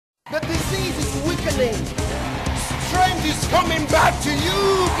The disease is weakening. Strength is coming back to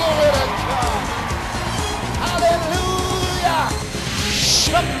you. Glory to God. Hallelujah.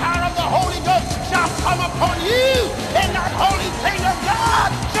 The power of the Holy Ghost shall come upon you, and that holy thing of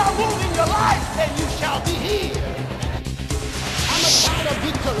God shall move in your life, and you shall be healed. I'm a child of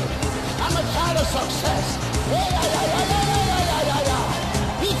victory. I'm a child of success.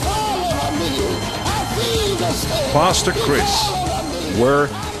 It's all over me. I feel the same. Pastor Chris, we're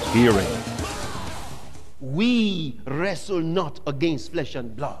hearing. We wrestle not against flesh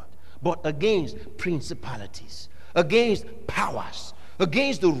and blood, but against principalities, against powers,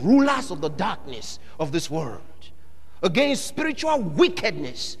 against the rulers of the darkness of this world, against spiritual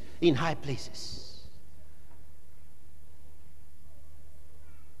wickedness in high places.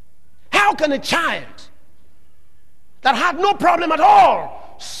 How can a child that had no problem at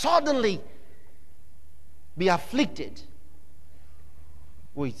all suddenly be afflicted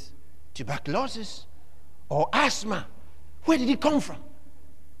with tuberculosis or asthma? Where did it come from?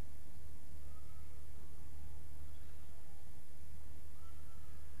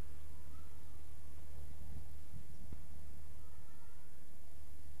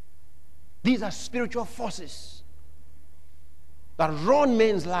 These are spiritual forces that run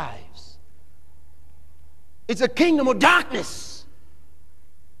men's lives. It's a kingdom of darkness.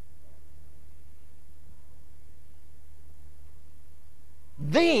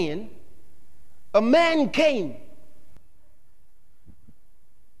 Then a man came.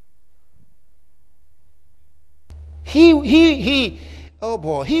 Oh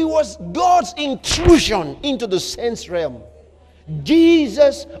boy, he was God's intrusion into the sense realm.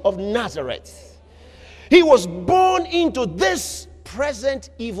 Jesus of Nazareth. He was born into this present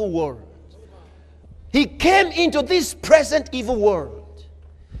evil world. He came into this present evil world.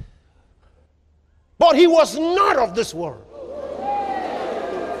 But he was not of this world.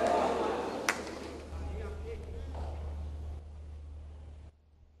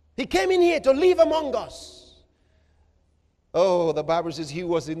 He came in here to live among us. Oh, the Bible says he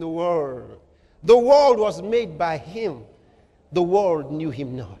was in the world. The world was made by him. The world knew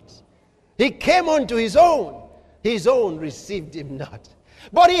him not. He came unto his own received him not.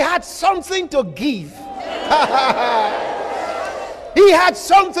 But he had something to give. He had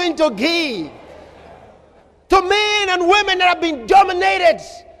something to give to men and women that have been dominated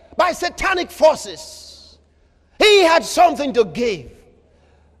by satanic forces. He had something to give.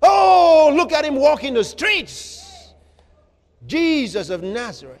 Oh, look at him walking the streets. Jesus of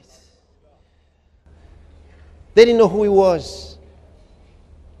Nazareth. They didn't know who he was,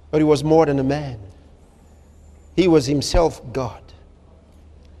 but he was more than a man. He was himself God.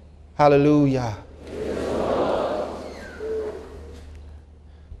 Hallelujah.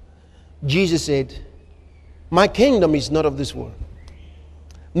 Jesus said, my kingdom is not of this world.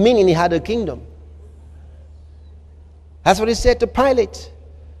 Meaning he had a kingdom. That's what he said to Pilate.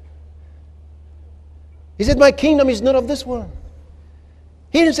 He said, my kingdom is not of this world.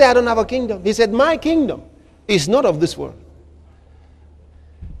 He didn't say, I don't have a kingdom. He said, my kingdom is not of this world.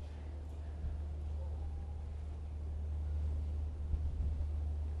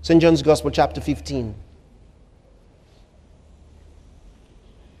 St. John's Gospel, chapter 15.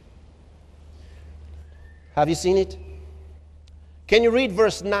 Have you seen it? Can you read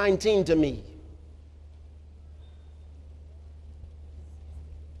verse 19 to me?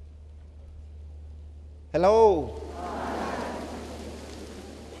 Hello?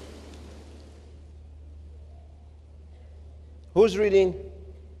 Who's reading?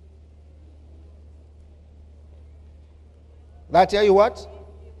 Did I tell you what?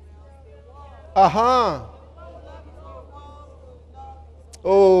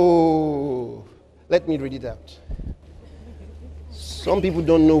 Oh, let me read it out. Some people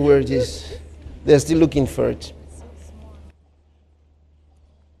don't know where it is. They're still looking for it.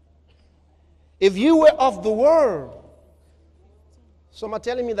 If you were of the world, some are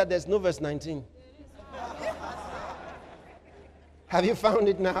telling me that there's no verse 19. Have you found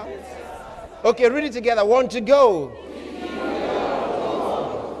it now? Okay, read it together. 1 to go.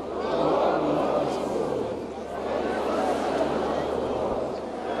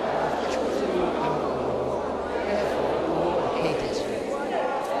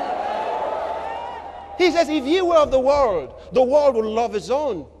 He says, if you were of the world would love his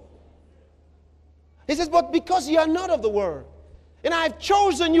own. He says, but because you are not of the world, and I've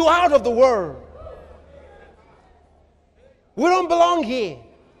chosen you out of the world, we don't belong here.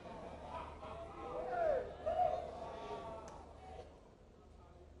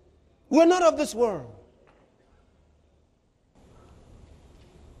 We're not of this world.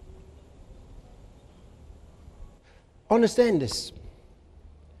 Understand this.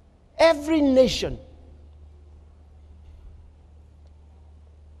 Every nation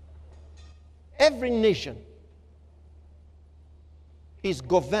is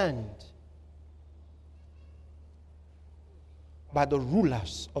governed by the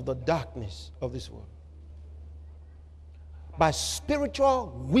rulers of the darkness of this world, by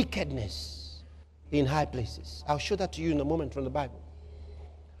spiritual wickedness in high places. I'll show that to you in a moment from the Bible.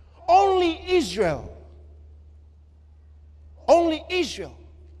 Only Israel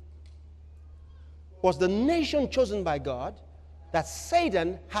was the nation chosen by God that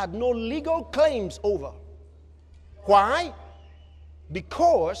Satan had no legal claims over. Why?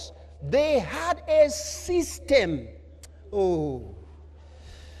 Because they had a system. Oh.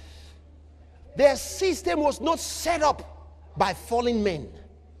 Their system was not set up by fallen men.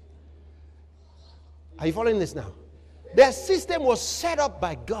 Are you following this now? Their system was set up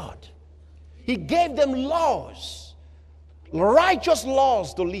by God. He gave them laws, righteous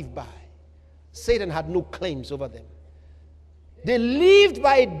laws to live by. Satan had no claims over them. They lived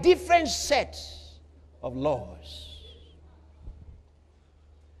by a different set of laws.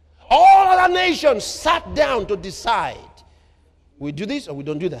 All other nations sat down to decide, we do this or we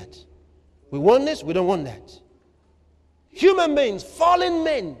don't do that. We want this, we don't want that. Human beings, fallen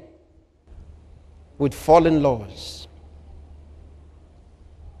men with fallen laws.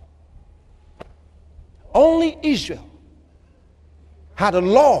 Only Israel had a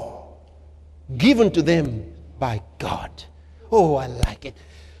law given to them by God. Oh, I like it.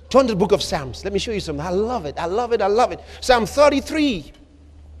 Turn to the book of Psalms. Let me show you something. I love it. I love it. I love it. Psalm 33.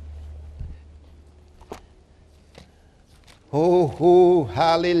 Oh,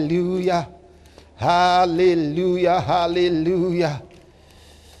 hallelujah. Hallelujah. Hallelujah.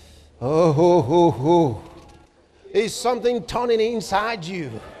 Oh. Is something turning inside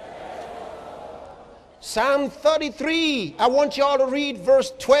you? Psalm 33. I want you all to read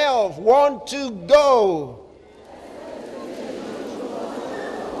verse 12. 1, 2, go.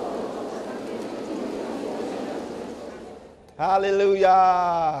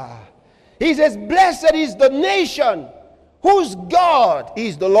 Hallelujah. He says, blessed is the nation whose God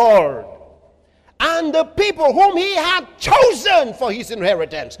is the Lord, and the people whom he had chosen for his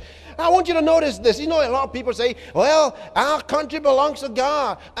inheritance. I want you to notice this. You know, a lot of people say, well, our country belongs to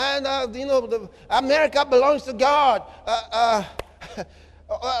God, and America belongs to God.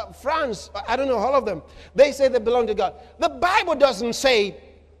 France, I don't know, all of them. They say they belong to God. The Bible doesn't say,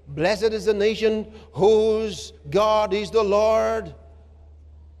 blessed is the nation whose God is the Lord.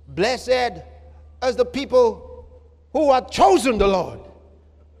 Blessed is the people who have chosen the Lord.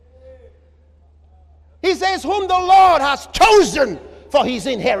 He says, whom the Lord has chosen for his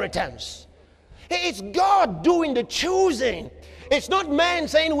inheritance. It's God doing the choosing. It's not man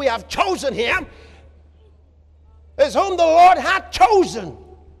saying we have chosen him. It's whom the Lord had chosen.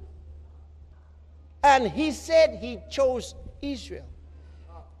 And he said he chose Israel.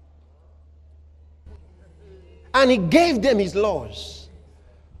 And he gave them his laws.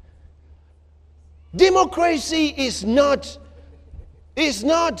 Democracy is not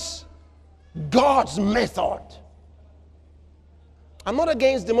God's method. I'm not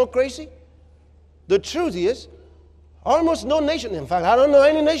against democracy. The truth is, almost no nation, in fact, I don't know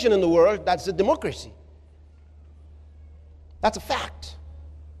any nation in the world that's a democracy. That's a fact.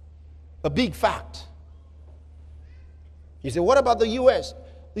 A big fact. You say, what about the U.S.?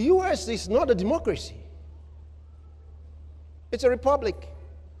 The U.S. is not a democracy. It's a republic.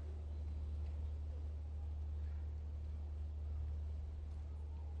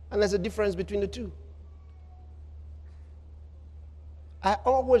 And there's a difference between the two. I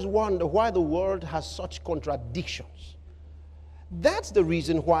always wonder why the world has such contradictions. That's the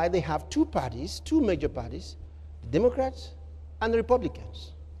reason why they have two parties, two major parties, the Democrats and the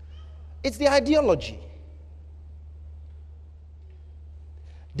Republicans. It's the ideology.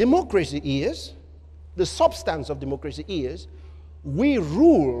 Democracy is, the substance of democracy is, we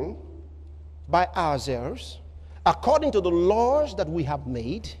rule by ourselves according to the laws that we have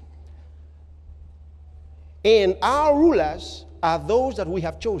made, and our rulers are those that we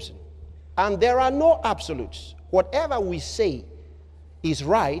have chosen. And there are no absolutes. Whatever we say is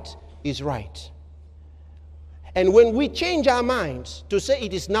right is right. And when we change our minds to say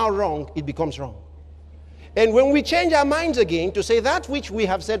it is now wrong, it becomes wrong. And when we change our minds again to say that which we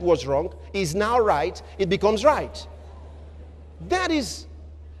have said was wrong is now right, it becomes right. That is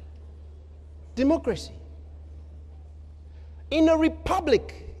democracy. In a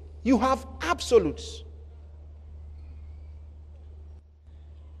republic, you have absolutes.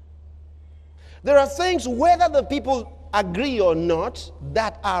 There are things, whether the people agree or not,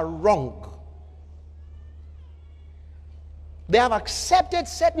 that are wrong. They have accepted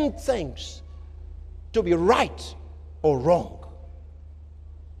certain things to be right or wrong.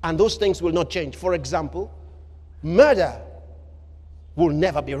 And those things will not change. For example, murder will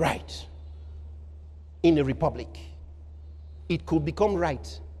never be right in a republic. It could become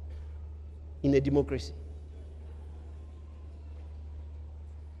right in a democracy.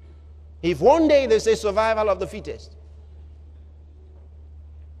 If one day they say survival of the fittest,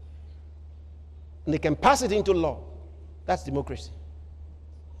 and they can pass it into law, that's democracy.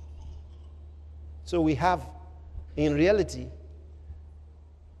 So we have, in reality,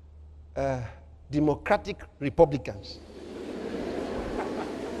 democratic Republicans.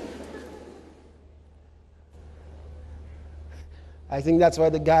 I think that's why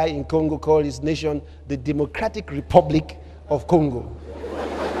the guy in Congo called his nation the Democratic Republic of Congo.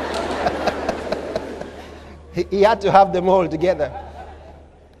 He had to have them all together.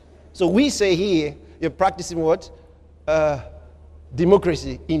 So we say here, you're practicing what?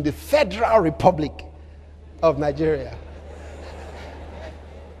 Democracy in the Federal Republic of Nigeria.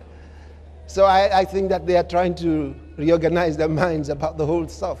 So I think that they are trying to reorganize their minds about the whole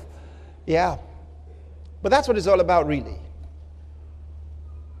stuff. Yeah. But that's what it's all about, really.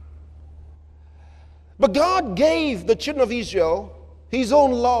 But God gave the children of Israel his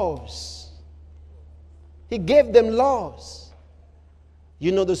own laws. He gave them laws.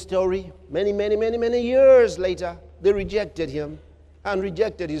 You know the story. Many years later, they rejected him and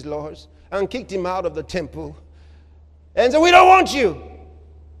rejected his laws and kicked him out of the temple and said, we don't want you.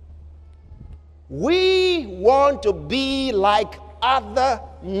 We want to be like other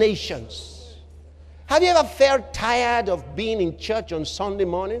nations. Have you ever felt tired of being in church on Sunday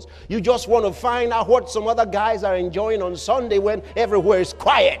mornings? You just want to find out what some other guys are enjoying on Sunday when everywhere is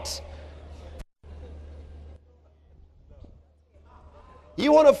quiet.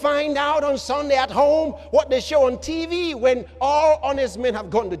 You want to find out on Sunday at home what they show on TV when all honest men have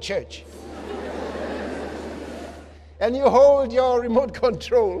gone to church. And you hold your remote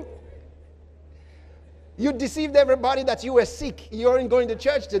control. You deceived everybody that you were sick. You weren't going to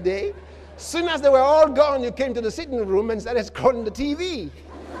church today. Soon as they were all gone, you came to the sitting room and started scrolling the TV.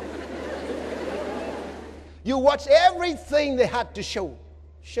 You watched everything they had to show.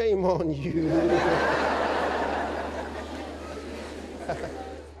 Shame on you.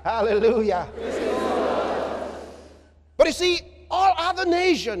 Hallelujah. But you see, all other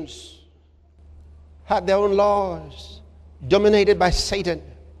nations had their own laws, dominated by Satan.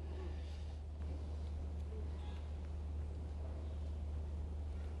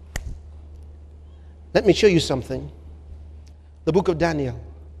 Let me show you something. The book of Daniel.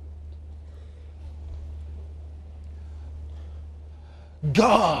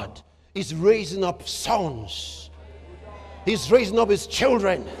 God is raising up sons. He's raising up his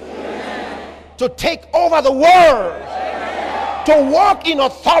children to take over the world, to walk in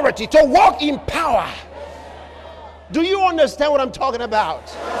authority, to walk in power. Do you understand what I'm talking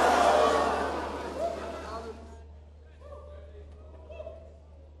about?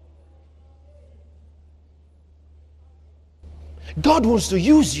 God wants to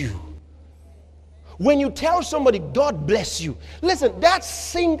use you. When you tell somebody, God bless you, listen,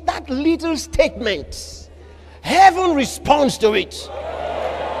 that little statement, heaven responds to it.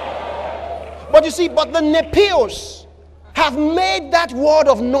 But you see, but the Nepios have made that word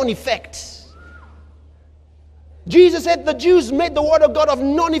of non-effect. Jesus said the Jews made the word of God of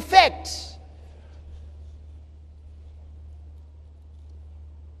non-effect.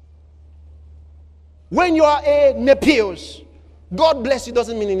 When you are a Nepios, God bless you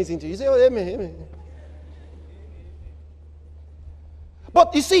doesn't mean anything to you. You say, oh, amen, amen.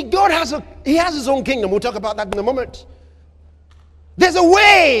 But you see, God has his own kingdom. We'll talk about that in a moment. There's a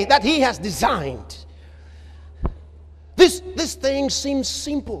way that he has designed. This thing seems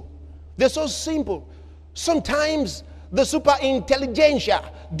simple. They're so simple. Sometimes the super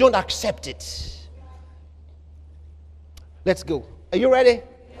intelligentsia don't accept it. Let's go. Are you ready?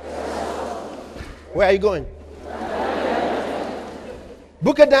 Yes. Where are you going?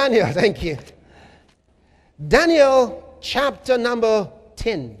 Book of Daniel, thank you. Daniel chapter number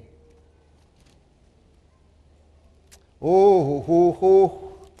 10. Oh, ho,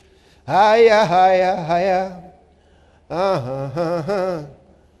 ho. Hiya, hiya, hiya.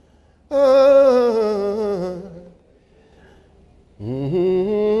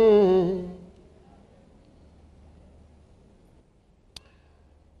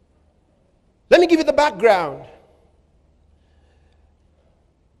 Let me give you the background.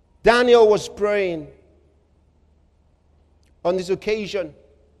 Daniel was praying on this occasion.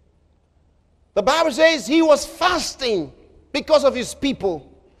 The Bible says he was fasting because of his people.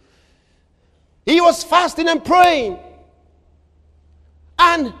 He was fasting and praying.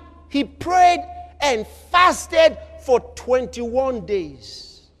 And he prayed and fasted for 21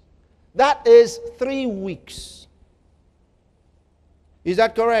 days. That is 3 weeks. Is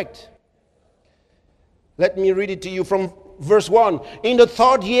that correct? Let me read it to you from verse 1. In the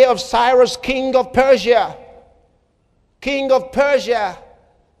 3rd year of Cyrus, king of Persia. King of Persia.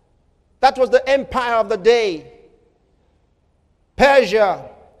 That was the empire of the day. Persia.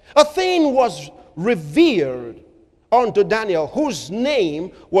 A thing was revealed unto Daniel, whose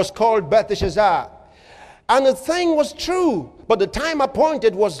name was called Belteshazzar. And the thing was true, but the time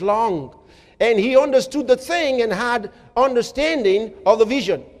appointed was long. And he understood the thing and had understanding of the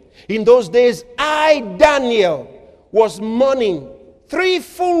vision. In those days, I, Daniel, was mourning 3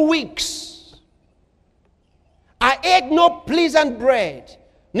 full weeks. I ate no pleasant bread,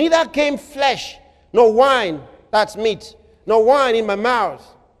 neither came flesh, nor wine, that's meat, nor wine in my mouth.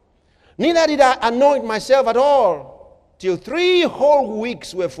 Neither did I anoint myself at all, till 3 whole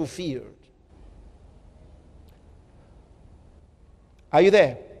weeks were fulfilled. Are you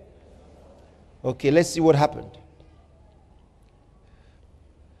there? Okay, let's see what happened.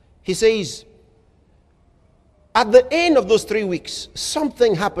 He says, at the end of those 3 weeks,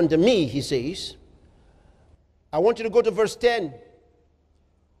 something happened to me, he says. I want you to go to verse 10.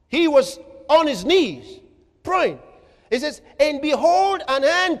 He was on his knees, praying. He says, and behold, an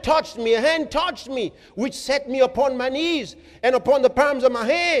hand touched me, which set me upon my knees and upon the palms of my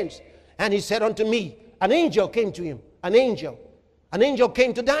hands. And he said unto me, an angel came to him, an angel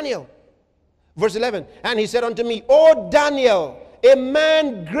came to Daniel. Verse 11, and he said unto me, O Daniel, a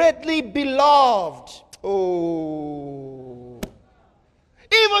man greatly beloved. Oh,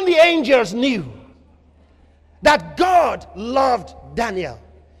 even the angels knew that God loved Daniel.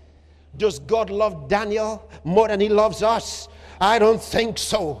 Does God love Daniel more than he loves us? I don't think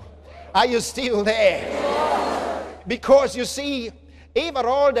so. Are you still there? Because you see, if at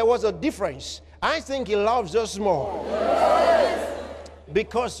all there was a difference, I think he loves us more.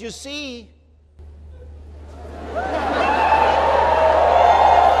 Because you see,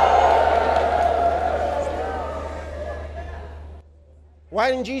 why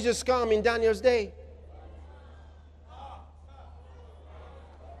didn't Jesus come in Daniel's day?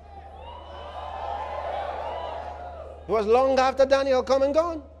 It was long after Daniel come and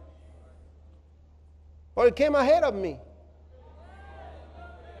gone. Or he came ahead of me.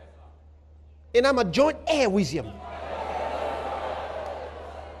 And I'm a joint heir with him.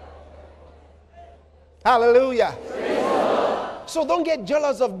 Hallelujah. So don't get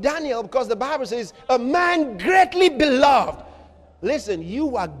jealous of Daniel, because the Bible says, a man greatly beloved. Listen,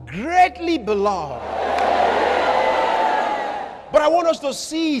 you are greatly beloved. But I want us to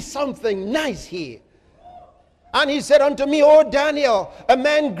see something nice here. And he said unto me, O Daniel, a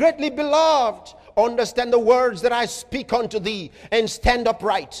man greatly beloved, understand the words that I speak unto thee, and stand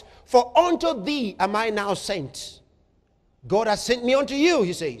upright. For unto thee am I now sent. God has sent me unto you,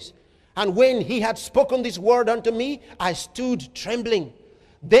 he says. And when he had spoken this word unto me, I stood trembling.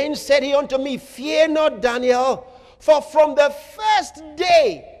 Then said he unto me, fear not, Daniel, for from the first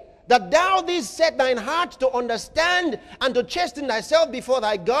day that thou didst set thine heart to understand and to chasten thyself before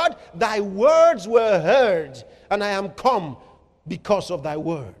thy God, thy words were heard, and I am come because of thy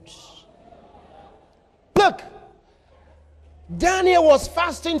words. Look, Daniel was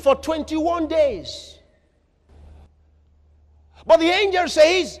fasting for 21 days. But the angel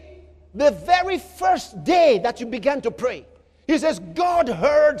says, the very first day that you began to pray, he says, God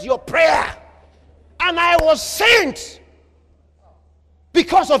heard your prayer, and I was sent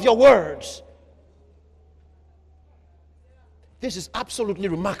because of your words. This is absolutely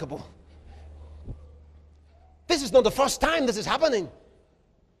remarkable. This is not the first time this is happening.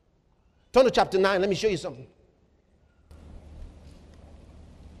 Turn to chapter 9. Let me show you something.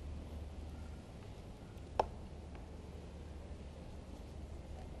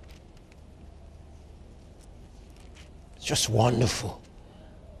 It's just wonderful.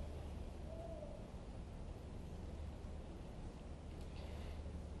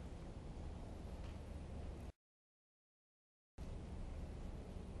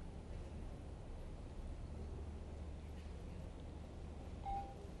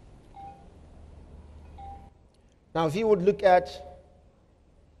 Now, if you would look at,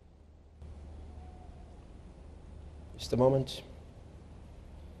 just a moment.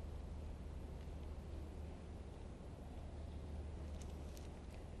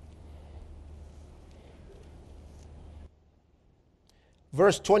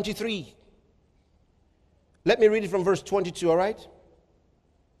 Verse 23. Let me read it from verse 22, all right?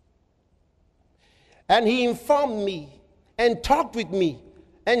 And he informed me and talked with me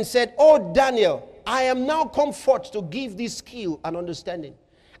and said, O Daniel, I am now come forth to give thee skill and understanding.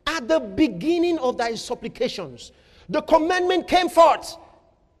 At the beginning of thy supplications, the commandment came forth.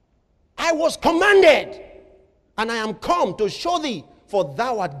 I was commanded, and I am come to show thee, for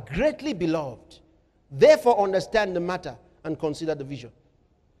thou art greatly beloved. Therefore understand the matter and consider the vision.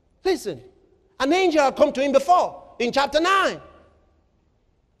 Listen, an angel had come to him before, in chapter 9.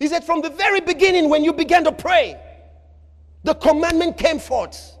 He said, from the very beginning, when you began to pray, the commandment came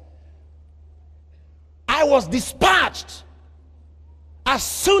forth. I was dispatched. As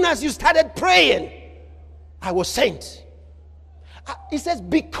soon as you started praying, I was sent. He says,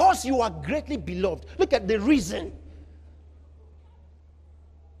 because you are greatly beloved. Look at the reason.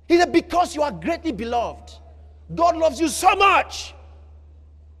 He said, because you are greatly beloved. God loves you so much.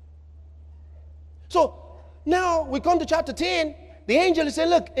 So now we come to chapter 10. The angel is saying,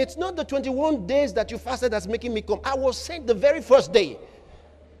 look, it's not the 21 days that you fasted that's making me come. I was sent the very first day.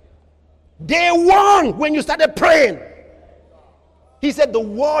 Day 1, when you started praying. He said, the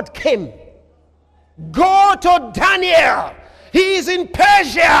word came. Go to Daniel. He is in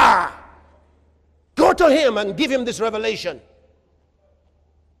Persia. Go to him and give him this revelation.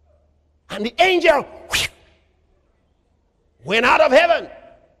 And the angel went out of heaven,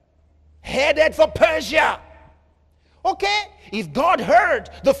 headed for Persia. Okay, if God heard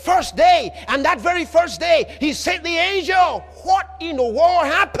the first day, and that very first day he sent the angel, what in the world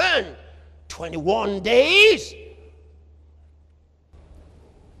happened? 21 days.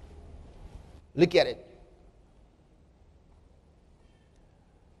 Look at it.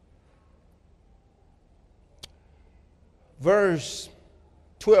 Verse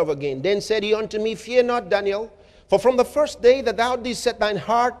 12 again. Then said he unto me, fear not, Daniel, for from the first day that thou didst set thine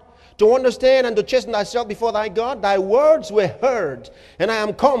heart to understand and to chasten thyself before thy God, thy words were heard, and I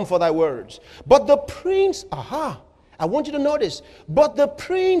am come for thy words. But the prince, I want you to notice, but the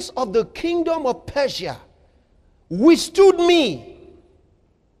prince of the kingdom of Persia withstood me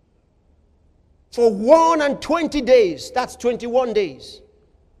for 21 days. That's 21 days.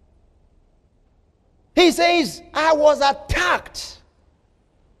 He says, I was attacked.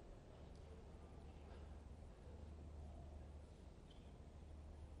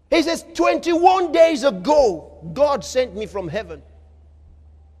 He says, 21 days ago, God sent me from heaven.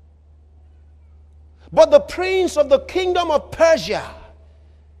 But the prince of the kingdom of Persia,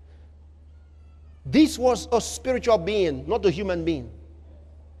 this was a spiritual being, not a human being.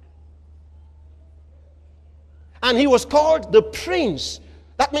 And he was called the prince.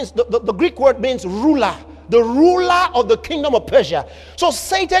 That means the Greek word means ruler. The ruler of the kingdom of Persia. So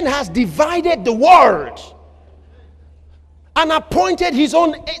Satan has divided the world and appointed his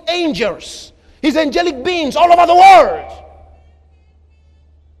own angels, his angelic beings all over the world.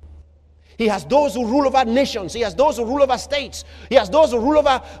 He has those who rule over nations. He has those who rule over states. He has those who rule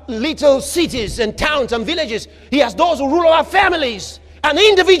over little cities and towns and villages. He has those who rule over families and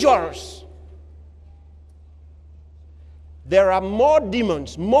individuals. There are more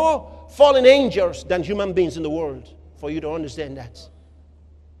demons, more fallen angels than human beings in the world, for you to understand that.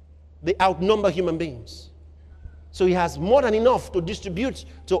 They outnumber human beings. So he has more than enough to distribute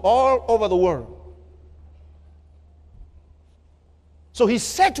to all over the world. So he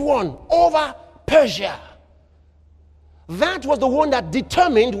set one over Persia. That was the one that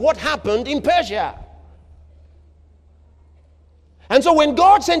determined what happened in Persia. And so when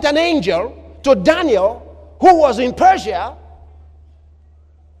God sent an angel to Daniel, who was in Persia,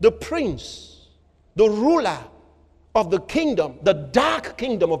 the prince, the ruler of the kingdom, the dark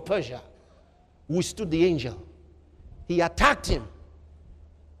kingdom of Persia, withstood the angel. He attacked him.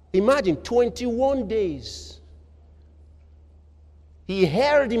 Imagine, 21 days. He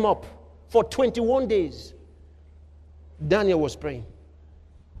held him up for 21 days. Daniel was praying.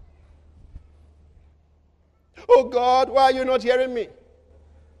 Oh God, why are you not hearing me?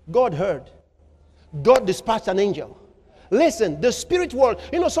 God heard. God dispatched an angel. Listen, the spirit world,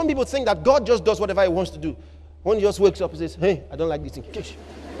 you know, some people think that God just does whatever he wants to do. When he just wakes up and says, hey, I don't like this thing.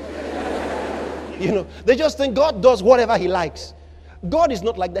 You know, they just think God does whatever he likes. God is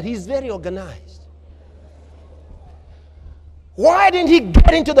not like that. He's very organized. Why didn't he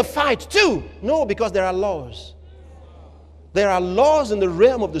get into the fight too? No, because there are laws. There are laws in the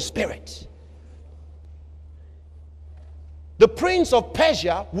realm of the spirit. The prince of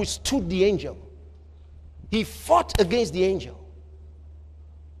Persia withstood the angel. He fought against the angel.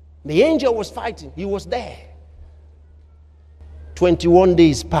 The angel was fighting. He was there. 21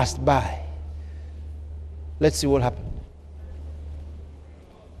 days passed by. Let's see what happened.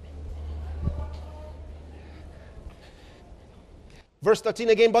 Verse 13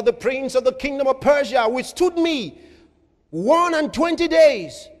 again. But the prince of the kingdom of Persia withstood me 21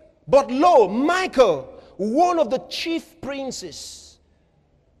 days. But lo, Michael, one of the chief princes,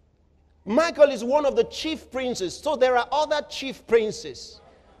 Michael is one of the chief princes. So there are other chief princes.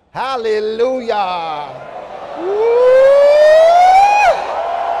 Hallelujah.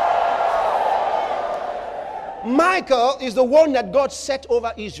 Michael is the one that God set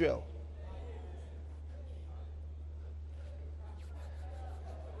over Israel.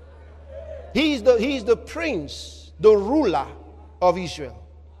 He is the prince, the ruler of Israel.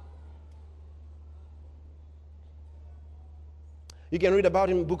 You can read about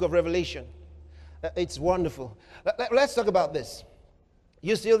him in the book of Revelation. It's wonderful. Let's talk about this.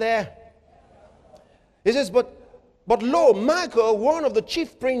 You still there? He says, but lo, Michael, one of the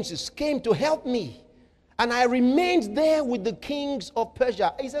chief princes, came to help me. And I remained there with the kings of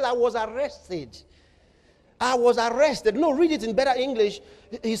Persia. He says, I was arrested. I was arrested. No, read it in better English.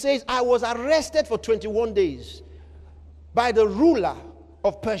 He says, I was arrested for 21 days by the ruler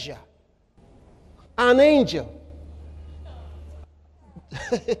of Persia. An angel.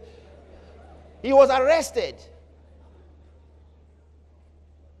 He was arrested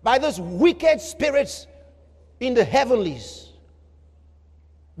by those wicked spirits in the heavenlies.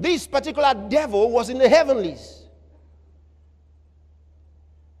 This particular devil was in the heavenlies.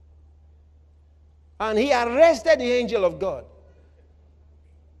 And he arrested the angel of God.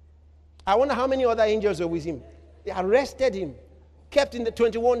 I wonder how many other angels were with him. They arrested him, kept in the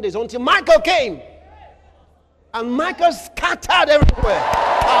 21 days until Michael came. And Michael scattered everywhere.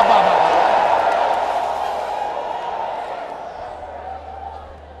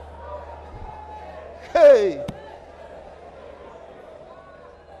 Hey.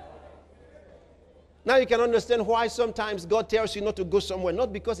 Now you can understand why sometimes God tells you not to go somewhere.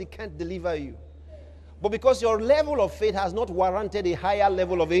 Not because he can't deliver you, but because your level of faith has not warranted a higher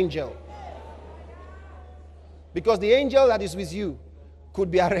level of angel. Because the angel that is with you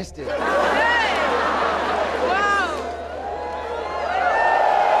could be arrested.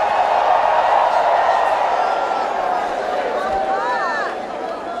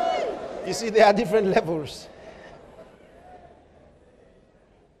 You see, there are different levels.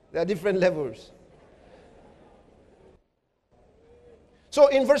 There are different levels. So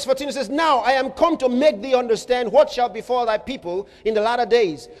in verse 14 it says, now I am come to make thee understand what shall befall thy people in the latter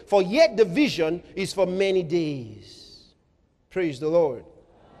days. For yet the vision is for many days. Praise the Lord.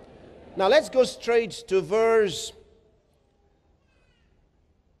 Now let's go straight to verse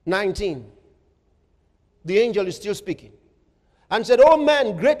 19. The angel is still speaking. And said, O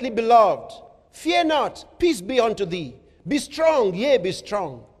man greatly beloved, fear not, peace be unto thee. Be strong, yea, be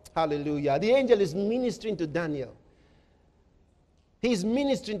strong. Hallelujah. The angel is ministering to Daniel. He's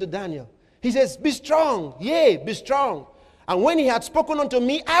ministering to Daniel. He says, be strong, yea, be strong. And when he had spoken unto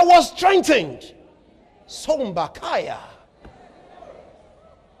me, I was strengthened. Sombakaya.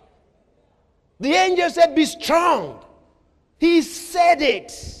 The angel said, be strong. He said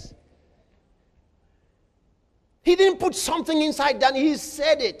it. He didn't put something inside Daniel. He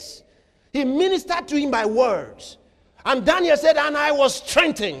said it. He ministered to him by words. And Daniel said, and I was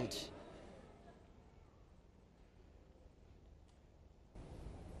strengthened.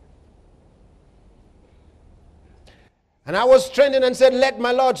 And I was strengthened and said, let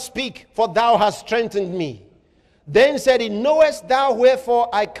my Lord speak, for thou hast strengthened me. Then said he, knowest thou wherefore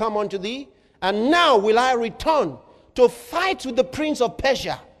I come unto thee? And now will I return to fight with the prince of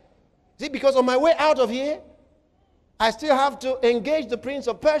Persia. See, because on my way out of here, I still have to engage the prince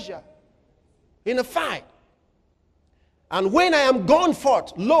of Persia in a fight. And when I am gone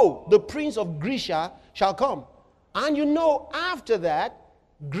forth, lo, the prince of Grecia shall come. And you know, after that,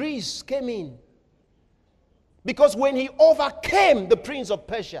 Greece came in. Because when he overcame the prince of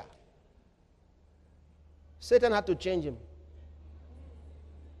Persia, Satan had to change him.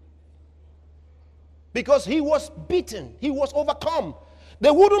 Because he was beaten, he was overcome.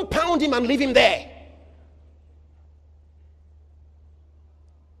 They wouldn't pound him and leave him there.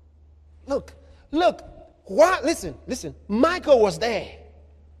 Look, listen, Michael was there.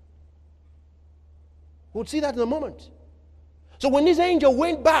 We'll see that in a moment. So when this angel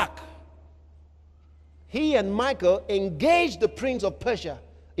went back, he and Michael engaged the prince of Persia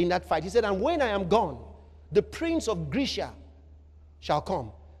in that fight. He said, and when I am gone, the prince of Grecia shall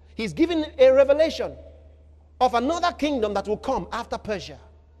come. He's given a revelation of another kingdom that will come after Persia.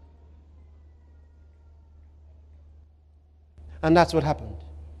 And that's what happened.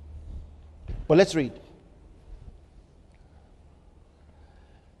 Well, let's read.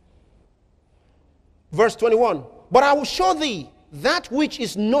 Verse 21. But I will show thee that which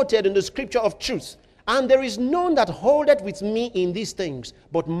is noted in the scripture of truth. And there is none that holdeth with me in these things,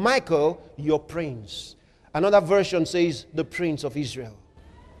 but Michael, your prince. Another version says, the prince of Israel.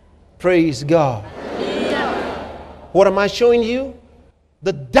 Praise God. Yeah. What am I showing you?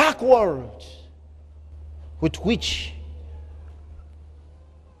 The dark world with which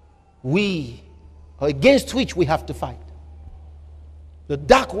against which we have to fight. The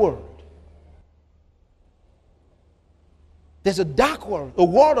dark world. There's a dark world, a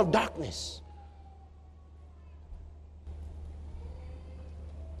world of darkness.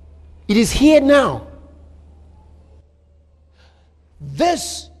 It is here now.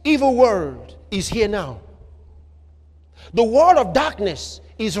 This evil world is here now. The world of darkness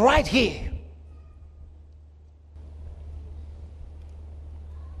is right here.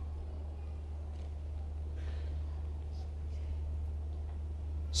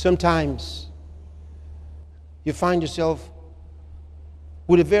 Sometimes you find yourself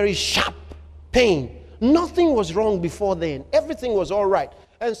with a very sharp pain. Nothing was wrong before then. Everything was all right.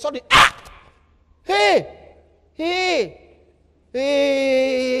 And suddenly, hey,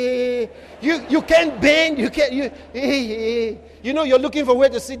 you can't bend, you can't, you know, you're looking for where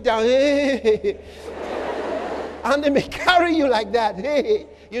to sit down. And they may carry you like that,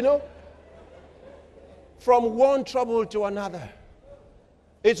 you know, from one trouble to another.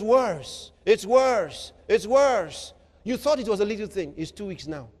 It's worse. It's worse. It's worse. You thought it was a little thing. It's 2 weeks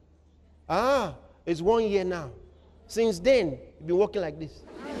now. It's 1 year now. Since then, you've been walking like this.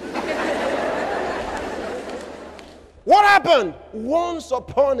 What happened? Once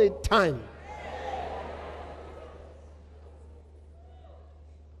upon a time.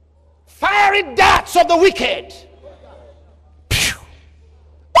 Fiery darts of the wicked.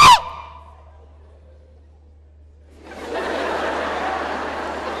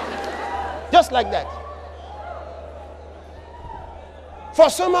 Just like that. For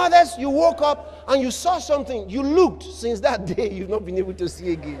some others, you woke up and you saw something. You looked. Since that day, you've not been able to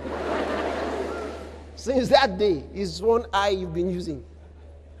see again. Since that day, it's one eye you've been using.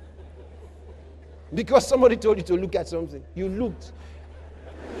 Because somebody told you to look at something. You looked.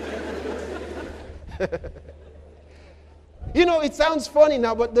 You know, it sounds funny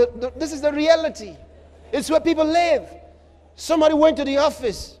now, but this is the reality. It's where people live. Somebody went to the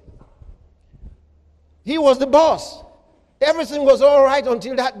office. He was the boss. Everything was all right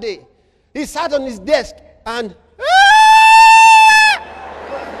until that day. He sat on his desk and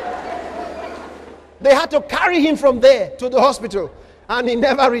they had to carry him from there to the hospital, and he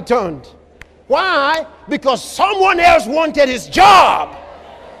never returned. Why? Because someone else wanted his job.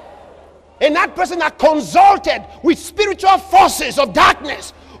 And that person had consulted with spiritual forces of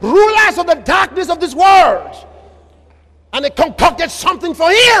darkness, rulers of the darkness of this world. And they concocted something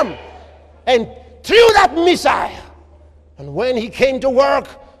for him and threw that missile. And when he came to work,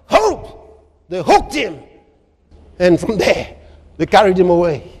 they hooked him. And from there, they carried him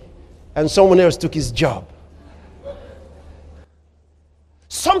away. And someone else took his job.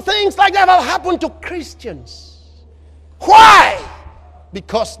 Some things like that have happened to Christians. Why?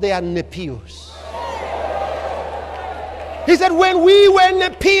 Because they are Nepios. He said, when we were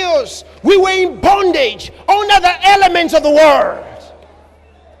Nepios, we were in bondage under the elements of the world.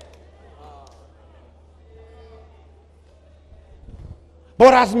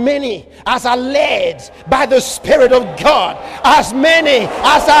 But as many as are led by the Spirit of God, as many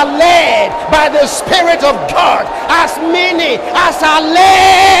as are led by the Spirit of God, as many as are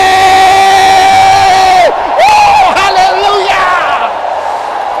led. Oh, hallelujah!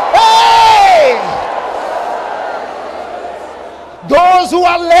 Hey! Those who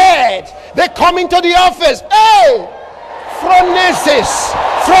are led, they come into the office. Hey! Phronesis.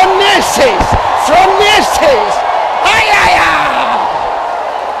 Ay, ay, ay!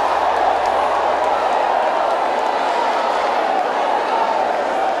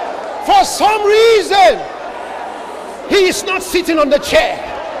 For some reason, he is not sitting on the chair.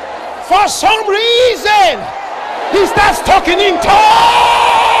 For some reason, he starts talking in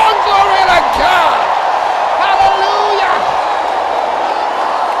tongues. Glory to God. Hallelujah.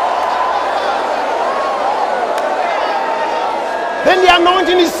 Then the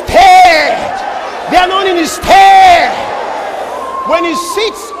anointing is stirred. The anointing is stirred. When he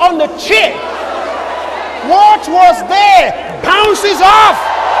sits on the chair, what was there bounces off.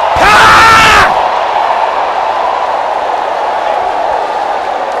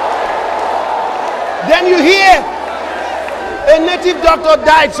 Then you hear a native doctor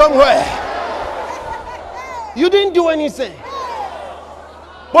died somewhere. You didn't do anything.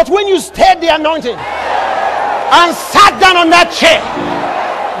 But when you stirred the anointing and sat down on that chair,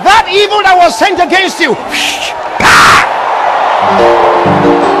 that evil that was sent against you,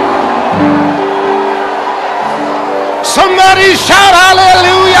 somebody shout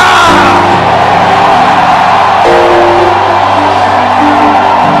hallelujah!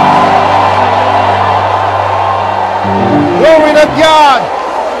 Glory to God.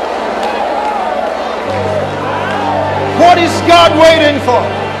 What is God waiting for?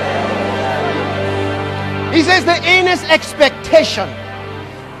 He says the earnest expectation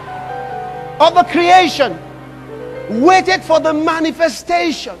of the creation waited for the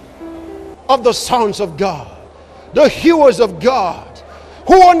manifestation of the sons of God, the hewers of God,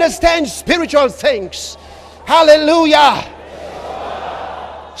 who understand spiritual things. Hallelujah.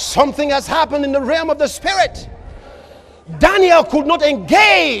 Something has happened in the realm of the spirit. Daniel could not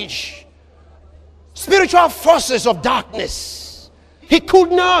engage spiritual forces of darkness. He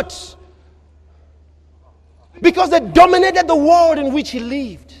could not, because they dominated the world in which he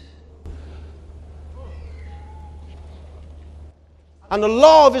lived. And the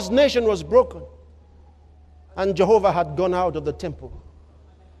law of his nation was broken, and Jehovah had gone out of the temple.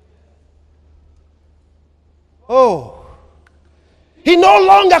 Oh, he no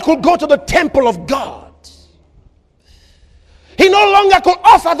longer could go to the temple of God. He no longer could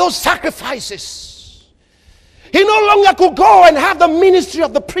offer those sacrifices. He no longer could go and have the ministry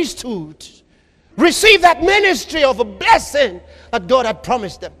of the priesthood, receive that ministry of a blessing that God had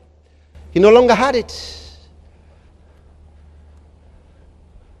promised them. He no longer had it.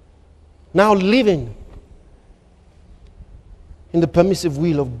 Now living in the permissive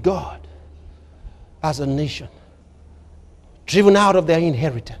will of God as a nation, driven out of their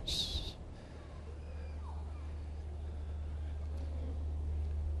inheritance.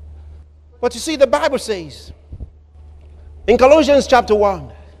 But you see, the Bible says in Colossians chapter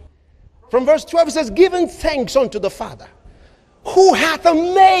 1, from verse 12, it says, giving thanks unto the Father, who hath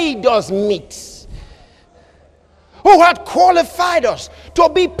made us meet, who hath qualified us to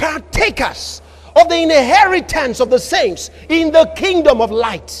be partakers of the inheritance of the saints in the kingdom of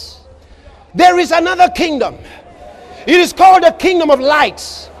light. There is another kingdom. It is called the kingdom of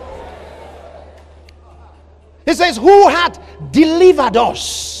light. It says, who hath delivered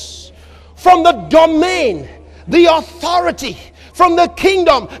us from the domain, the authority, from the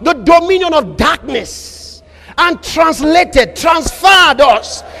kingdom, the dominion of darkness, and transferred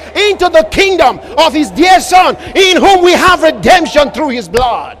us into the kingdom of his dear Son, in whom we have redemption through his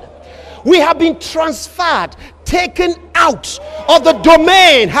blood. We have been transferred, taken out of the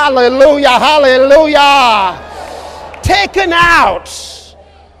domain. Hallelujah, hallelujah. Taken out.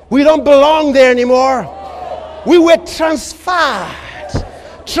 We don't belong there anymore. We were transferred,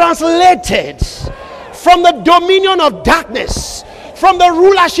 translated from the dominion of darkness, from the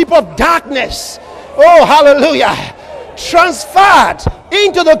rulership of darkness. Oh, hallelujah. Transferred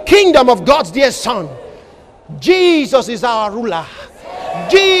into the kingdom of God's dear Son. Jesus is our ruler.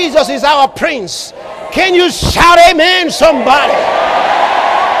 Jesus is our prince. Can you shout amen, somebody?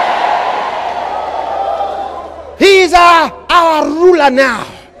 He is our ruler now.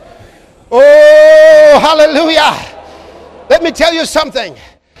 Oh, hallelujah. Let me tell you something.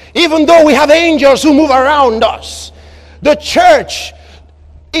 Even though we have angels who move around us, the church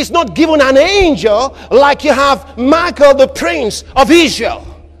is not given an angel like you have Michael, the prince of Israel.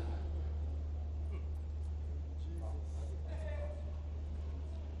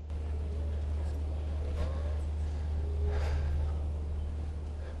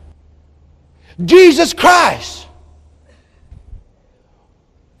 Jesus Christ,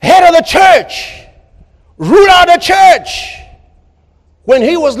 head of the church, ruler of the church, when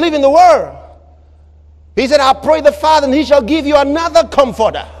he was leaving the world, he said, I pray the Father and he shall give you another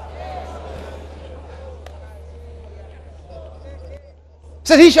comforter. He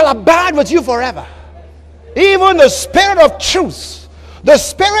said, he shall abide with you forever. Even the Spirit of truth, the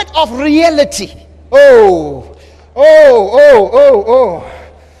Spirit of reality.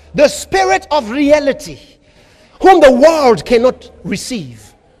 The Spirit of reality, whom the world cannot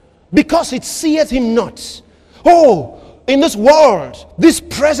receive, because it seeth him not. Oh, in this world, this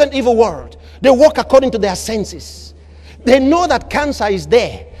present evil world, they walk according to their senses. They know that cancer is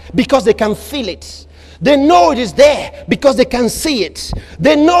there because they can feel it. They know it is there because they can see it.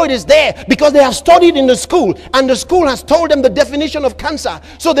 They know it is there because they have studied in the school, and the school has told them the definition of cancer,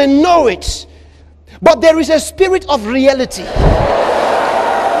 so they know it. But there is a spirit of reality.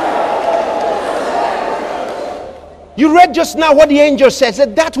 You read just now what the angel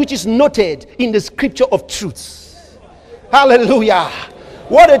said that which is noted in the scripture of truth. Hallelujah.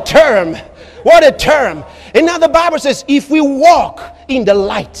 What a term. What a term. And now the Bible says, if we walk in the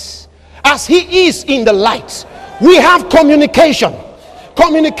light, as he is in the light, we have communication.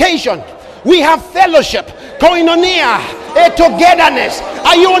 Communication. We have fellowship. Koinonia. A togetherness.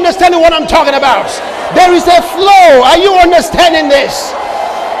 Are you understanding what I'm talking about? There is a flow. Are you understanding this?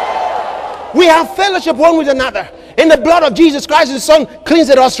 We have fellowship one with another. In the blood of Jesus Christ, his Son,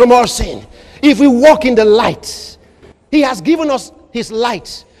 cleanses us from all sin. If we walk in the light, He has given us his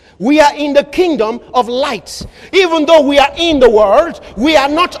light. We are in the kingdom of light. Even though we are in the world, we are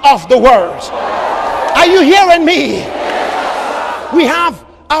not of the world. Are you hearing me? We have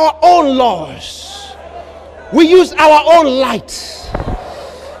our own laws. We use our own light.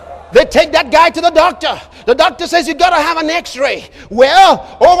 They take that guy to the doctor. The doctor says you gotta have an x-ray.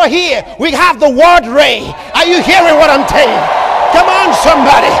 Well, over here we have the word ray. Are you hearing what I'm saying? Come on,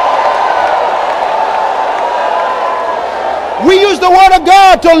 somebody. We use the word of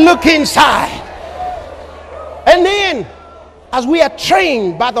God to look inside. And then, as we are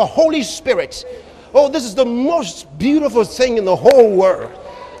trained by the Holy Spirit, oh, this is the most beautiful thing in the whole world.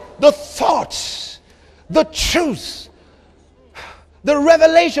 The thoughts, the truth, the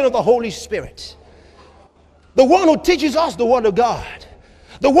revelation of the Holy Spirit. The one who teaches us the word of God.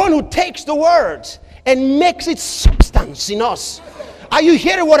 The one who takes the word and makes it substance in us. Are you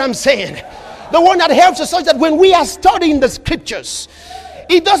hearing what I'm saying? The one that helps us such that when we are studying the scriptures,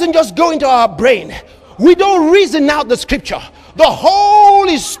 it doesn't just go into our brain. We don't reason out the scripture. The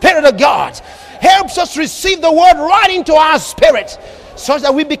Holy Spirit of God helps us receive the word right into our spirit, such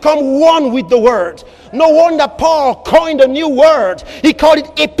that we become one with the word. No wonder Paul coined a new word. He called it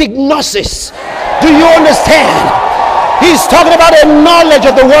epignosis. Do you understand? He's talking about a knowledge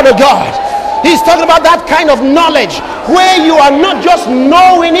of the word of God. He's talking about that kind of knowledge where you are not just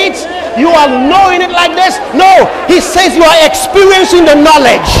knowing it, you are knowing it like this. No, he says you are experiencing the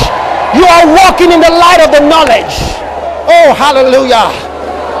knowledge. You are walking in the light of the knowledge. Oh, hallelujah.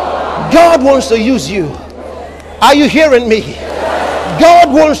 God wants to use you. Are you hearing me?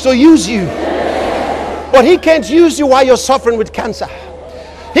 God wants to use you. But he can't use you while you're suffering with cancer.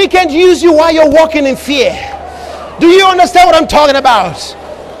 He can't use you while you're walking in fear. Do you understand what I'm talking about?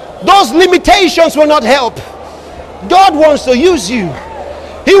 Those limitations will not help. God wants to use you.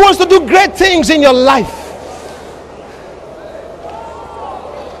 He wants to do great things in your life.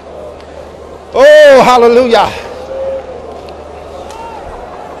 Oh, hallelujah.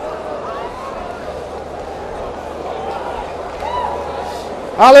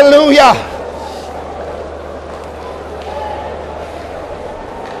 Hallelujah.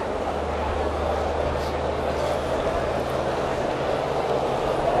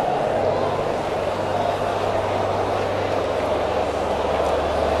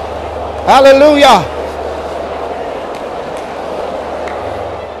 Hallelujah.